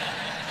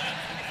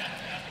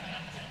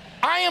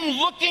 I am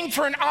looking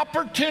for an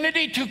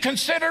opportunity to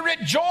consider it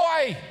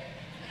joy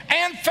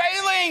and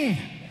failing.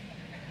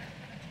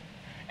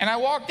 And I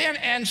walked in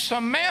and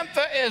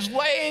Samantha is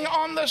laying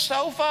on the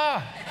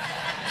sofa.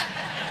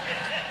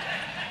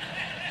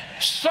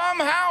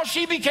 Somehow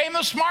she became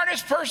the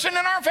smartest person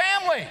in our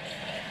family.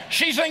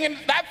 She's thinking,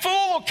 that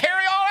fool will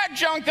carry all that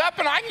junk up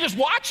and I can just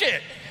watch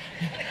it.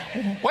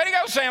 Way to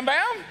go, Sam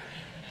Bam.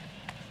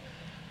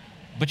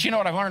 But you know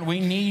what I've learned? We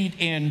need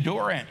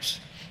endurance.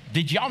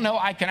 Did y'all know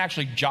I can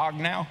actually jog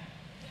now?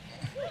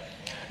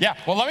 Yeah,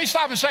 well, let me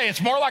stop and say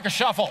it's more like a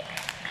shuffle.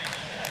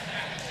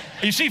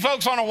 You see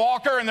folks on a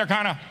walker and they're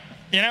kind of,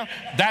 you know,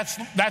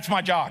 that's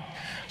my jog.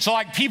 So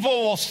like people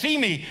will see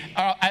me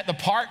at the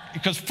park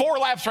because 4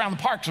 laps around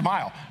the park's a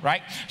mile,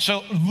 right?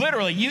 So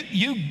literally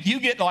you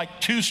get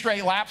like 2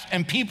 straight laps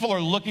and people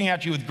are looking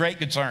at you with great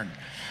concern.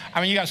 I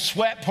mean, you got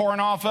sweat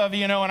pouring off of you,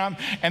 you know,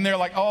 and they're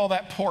like, oh,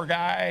 that poor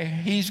guy,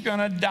 he's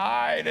gonna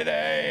die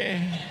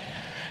today.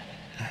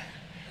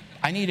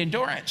 I need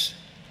endurance,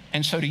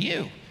 and so do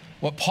you.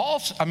 What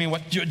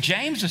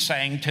James is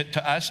saying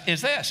to us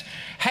is this: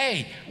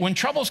 hey, when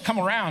troubles come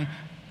around,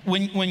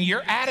 when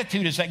your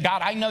attitude is that,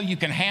 God, I know you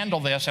can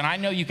handle this, and I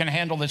know you can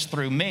handle this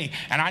through me,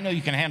 and I know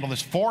you can handle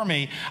this for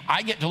me,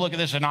 I get to look at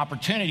this as an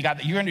opportunity, God,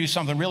 that you're going to do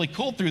something really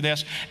cool through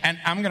this, and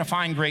I'm going to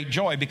find great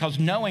joy because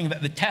knowing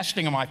that the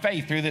testing of my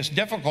faith through this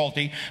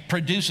difficulty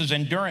produces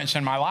endurance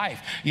in my life.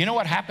 You know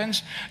what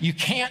happens? You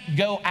can't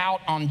go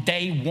out on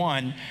day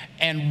 1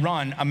 and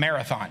run a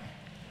marathon.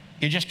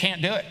 You just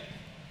can't do it.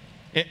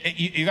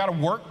 You got to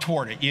work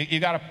toward it.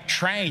 You got to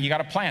train. You got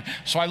to plan.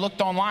 So I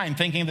looked online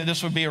thinking that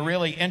this would be a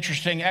really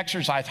interesting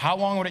exercise. How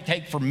long would it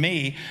take for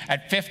me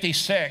at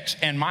 56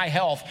 and my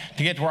health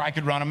to get to where I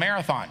could run a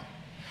marathon?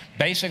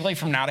 Basically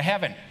from now to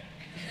heaven,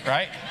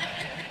 right?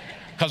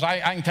 Because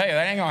I can tell you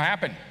that ain't going to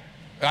happen.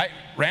 Right?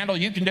 Randall,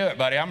 you can do it,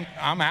 buddy.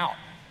 I'm out.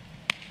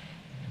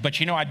 But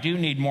you know, I do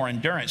need more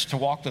endurance to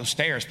walk those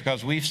stairs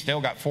because we've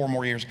still got 4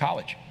 more years of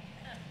college.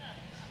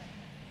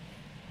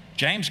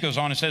 James goes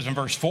on and says in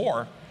verse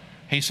 4,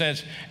 he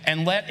says,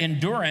 and let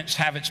endurance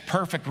have its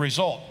perfect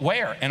result.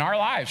 Where? In our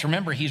lives.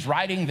 Remember, he's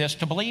writing this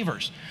to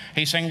believers.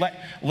 He's saying,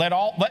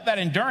 let that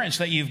endurance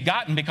that you've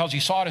gotten because you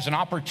saw it as an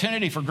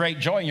opportunity for great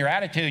joy in your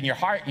attitude, in your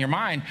heart, and your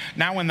mind.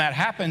 Now when that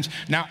happens,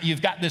 now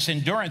you've got this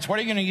endurance. What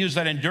are you going to use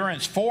that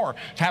endurance for?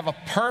 To have a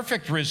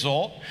perfect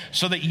result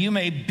so that you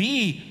may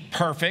be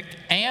perfect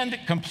and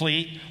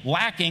complete,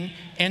 lacking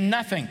in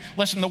nothing.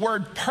 Listen, the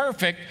word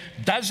perfect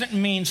doesn't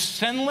mean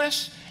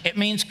sinless. It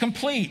means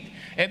complete.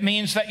 It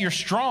means that you're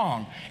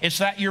strong. It's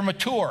that you're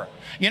mature.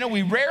 You know,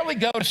 we rarely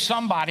go to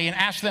somebody and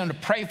ask them to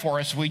pray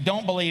for us if we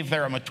don't believe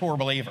they're a mature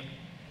believer.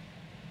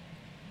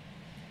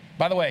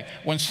 By the way,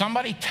 when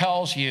somebody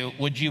tells you,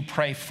 would you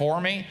pray for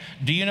me?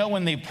 Do you know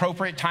when the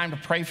appropriate time to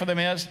pray for them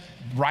is?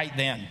 Right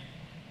then.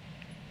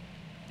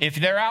 If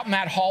they're out in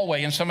that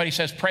hallway and somebody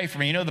says, pray for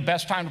me, you know the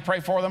best time to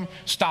pray for them?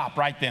 Stop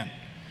right then.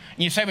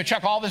 And you say, but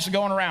Chuck, all this is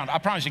going around. I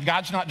promise you,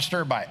 God's not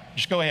disturbed by it.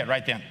 Just go ahead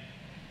right then.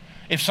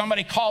 If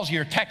somebody calls you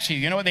or texts you,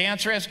 you know what the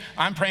answer is?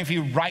 I'm praying for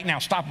you right now.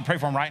 Stop and pray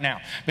for them right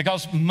now.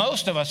 Because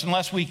most of us,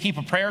 unless we keep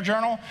a prayer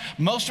journal,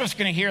 most of us are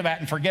going to hear that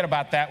and forget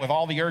about that with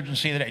all the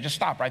urgency of the day. Just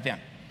stop right then.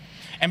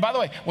 And by the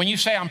way, when you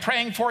say I'm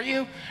praying for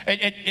you,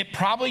 it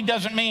probably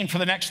doesn't mean for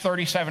the next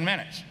 37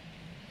 minutes.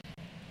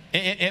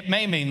 It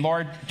may mean,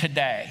 Lord,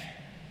 today,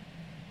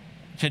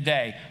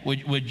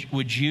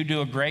 would you do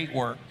a great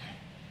work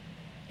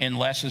in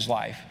Les's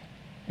life?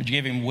 Would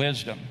you give him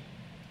wisdom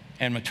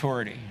and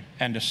maturity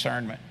and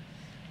discernment?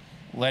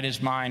 Let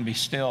his mind be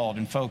stilled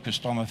and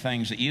focused on the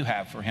things that you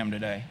have for him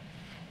today.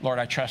 Lord,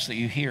 I trust that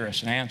you hear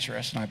us and answer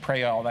us, and I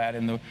pray all that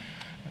in the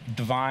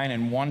divine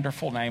and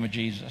wonderful name of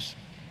Jesus.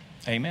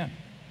 Amen.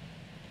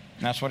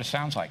 And that's what it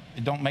sounds like.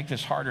 Don't make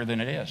this harder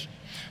than it is.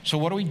 So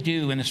what do we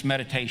do in this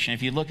meditation?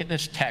 If you look at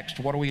this text,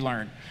 what do we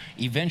learn?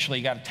 Eventually,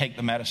 you got to take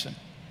the medicine.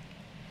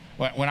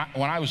 When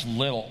I was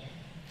little,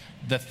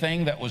 the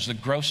thing that was the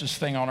grossest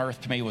thing on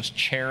earth to me was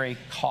cherry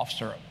cough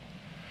syrup.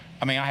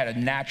 I mean, I had a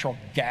natural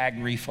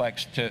gag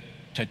reflex to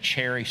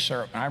cherry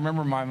syrup. And I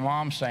remember my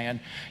mom saying,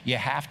 you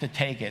have to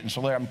take it. And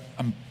so there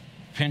I'm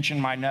pinching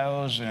my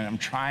nose and I'm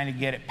trying to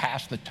get it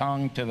past the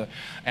tongue and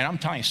I'm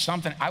telling you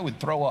something, I would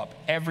throw up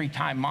every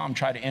time Mom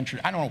tried to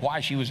introduce. I don't know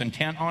why she was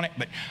intent on it,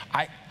 but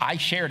I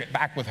shared it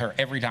back with her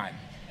every time.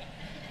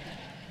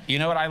 You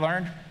know what I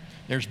learned?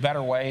 There's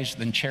better ways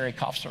than cherry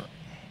cough syrup.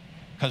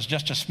 Because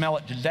just to smell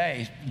it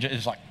today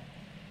is like,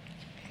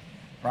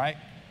 right?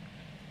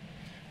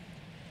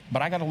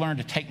 But I got to learn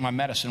to take my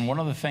medicine. One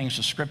of the things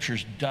the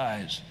scriptures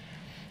does,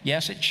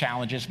 yes, it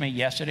challenges me.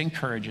 Yes, it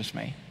encourages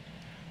me.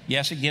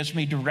 Yes, it gives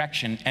me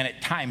direction. And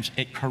at times,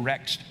 it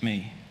corrects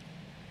me.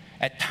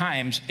 At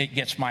times, it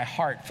gets my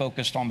heart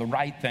focused on the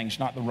right things,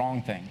 not the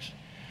wrong things.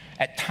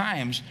 At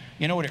times,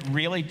 you know what it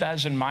really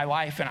does in my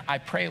life, and I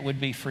pray it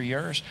would be for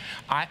yours.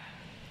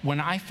 When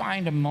I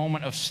find a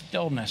moment of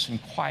stillness and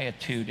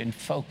quietude and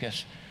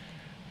focus,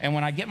 and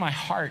when I get my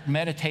heart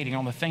meditating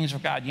on the things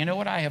of God, you know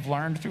what I have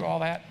learned through all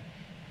that?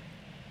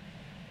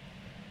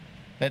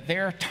 That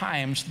there are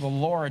times the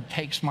Lord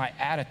takes my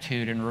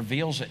attitude and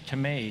reveals it to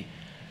me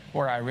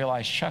where I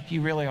realize, Chuck,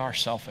 you really are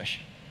selfish.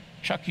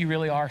 Chuck, you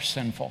really are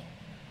sinful.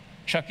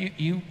 Chuck,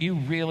 you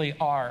really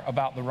are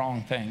about the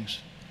wrong things.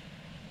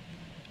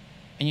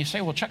 And you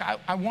say, well, Chuck,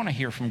 I want to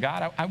hear from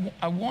God.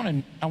 I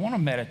want to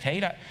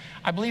meditate.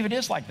 I believe it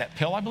is like that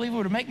pill. I believe it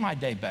would make my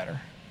day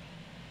better.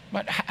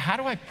 But how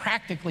do I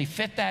practically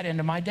fit that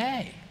into my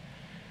day?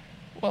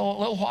 Well, a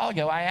little while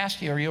ago, I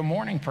asked you, are you a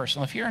morning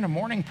person? If you're a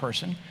morning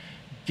person,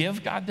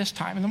 give God this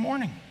time in the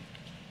morning.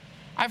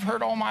 I've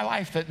heard all my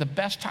life that the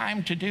best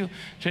time to do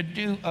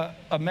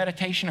a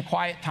meditation, a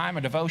quiet time,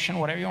 a devotion,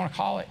 whatever you want to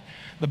call it,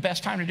 the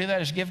best time to do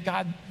that is give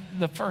God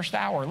the first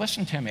hour.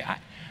 Listen to me.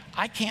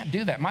 I can't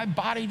do that. My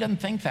body doesn't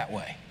think that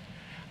way.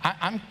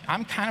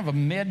 I'm kind of a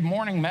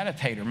mid-morning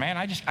meditator, man.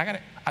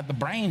 The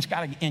brain's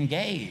got to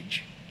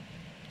engage.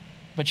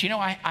 But you know,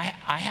 I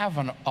have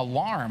an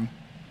alarm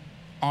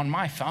on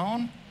my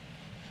phone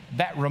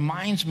that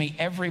reminds me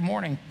every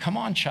morning, come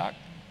on, Chuck,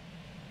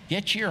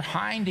 get your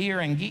hind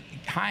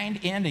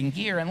end in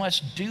gear and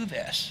let's do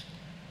this.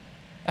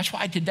 That's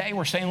why today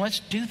we're saying, let's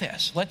do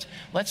this.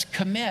 Let's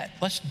commit.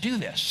 Let's do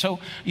this. So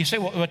you say,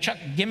 well, Chuck,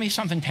 give me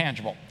something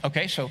tangible.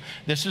 Okay, so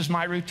this is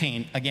my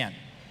routine. Again,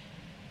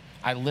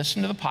 I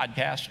listen to the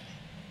podcast,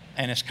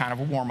 and it's kind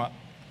of a warm-up.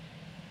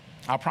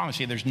 I'll promise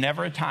you, there's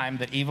never a time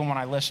that even when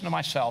I listen to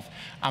myself,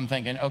 I'm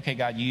thinking, okay,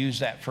 God, you use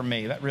that for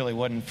me. That really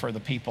wasn't for the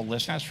people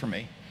listening. That's for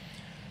me.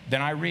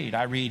 Then I read.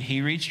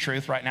 He reads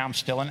truth. Right now I'm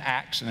still in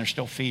Acts, and they're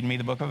still feeding me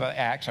the book of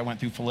Acts. I went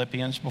through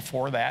Philippians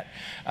before that.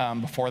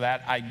 Before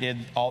that, I did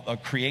all a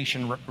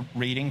creation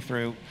reading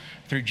through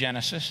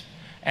Genesis.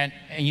 And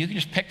you can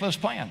just pick those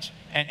plans.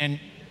 And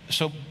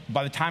so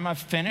by the time I've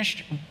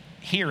finished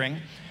hearing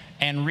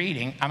and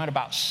reading, I'm at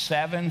about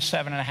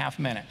 7.5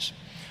 minutes.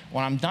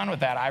 When I'm done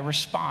with that, I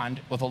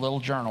respond with a little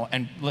journal.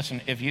 And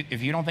listen, if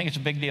you don't think it's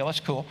a big deal,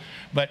 it's cool.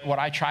 But what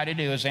I try to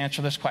do is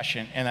answer this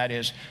question, and that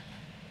is,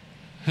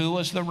 who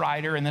was the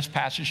writer in this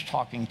passage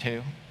talking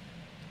to?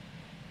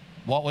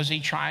 What was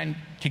he trying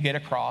to get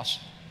across?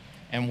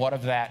 And what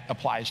of that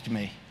applies to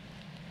me?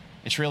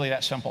 It's really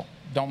that simple.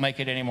 Don't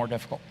make it any more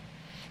difficult.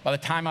 By the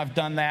time I've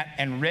done that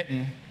and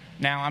written,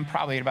 now I'm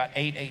probably at about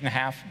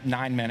 8.5,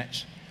 9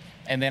 minutes.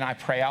 And then I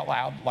pray out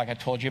loud, like I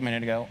told you a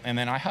minute ago, and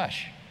then I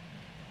hush.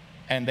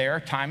 And there are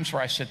times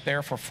where I sit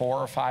there for 4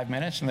 or 5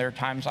 minutes, and there are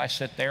times I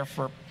sit there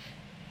for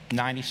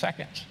 90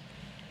 seconds.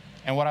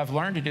 And what I've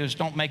learned to do is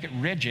don't make it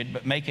rigid,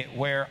 but make it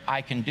where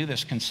I can do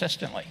this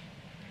consistently.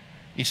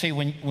 You see,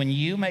 when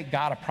you make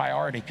God a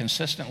priority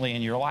consistently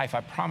in your life, I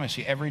promise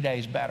you every day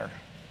is better.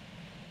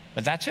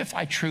 But that's if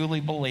I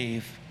truly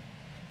believe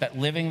that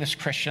living this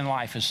Christian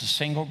life is the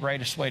single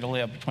greatest way to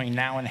live between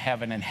now and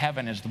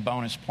heaven is the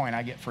bonus point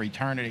I get for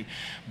eternity.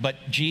 But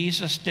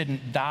Jesus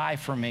didn't die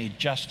for me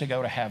just to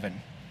go to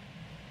heaven.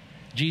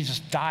 Jesus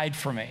died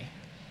for me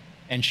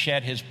and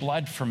shed his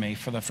blood for me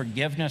for the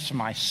forgiveness of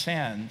my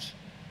sins,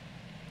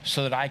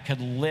 so that I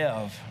could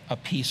live a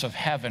piece of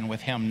heaven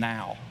with him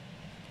now.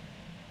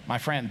 My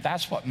friend,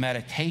 that's what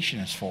meditation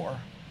is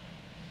for.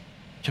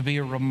 To be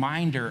a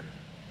reminder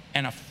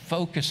and a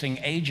focusing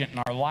agent in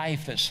our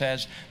life that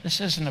says,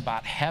 this isn't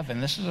about heaven,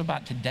 this is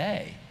about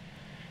today.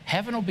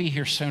 Heaven will be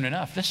here soon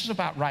enough. This is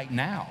about right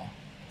now.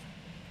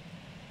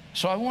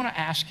 So I want to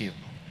ask you,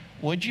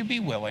 would you be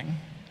willing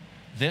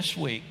this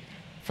week,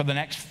 for the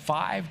next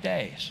 5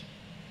 days,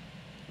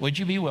 would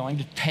you be willing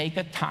to take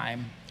a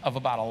time of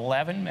about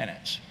 11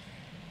 minutes,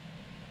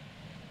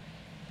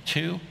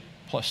 2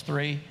 +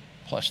 3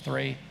 +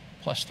 3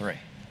 + 3,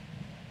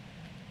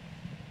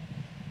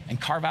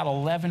 and carve out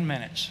 11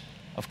 minutes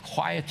of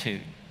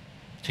quietude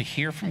to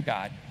hear from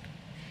God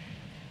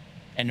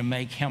and to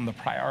make him the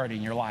priority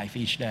in your life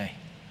each day.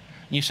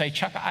 You say,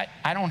 Chuck,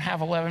 I don't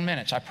have 11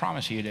 minutes. I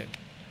promise you do.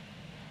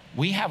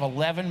 We have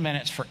 11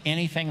 minutes for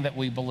anything that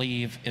we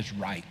believe is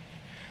right.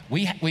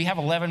 We have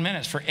 11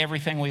 minutes for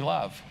everything we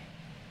love.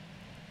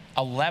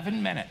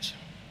 11 minutes.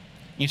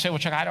 You say, well,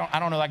 Chuck, I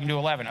don't know that I can do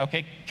 11.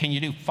 Okay, can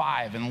you do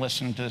 5 and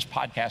listen to this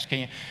podcast?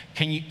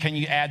 Can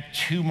you add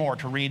 2 more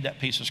to read that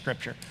piece of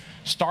scripture?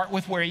 Start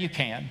with where you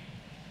can.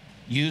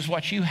 Use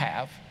what you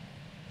have.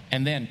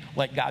 And then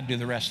let God do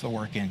the rest of the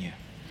work in you.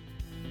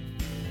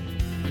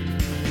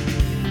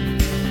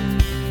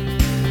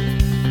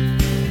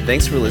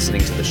 Thanks for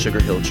listening to the Sugar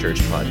Hill Church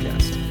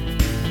podcast.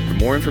 For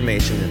more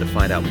information and to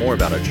find out more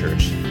about our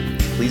church,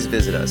 please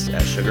visit us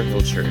at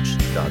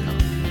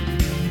sugarhillchurch.com.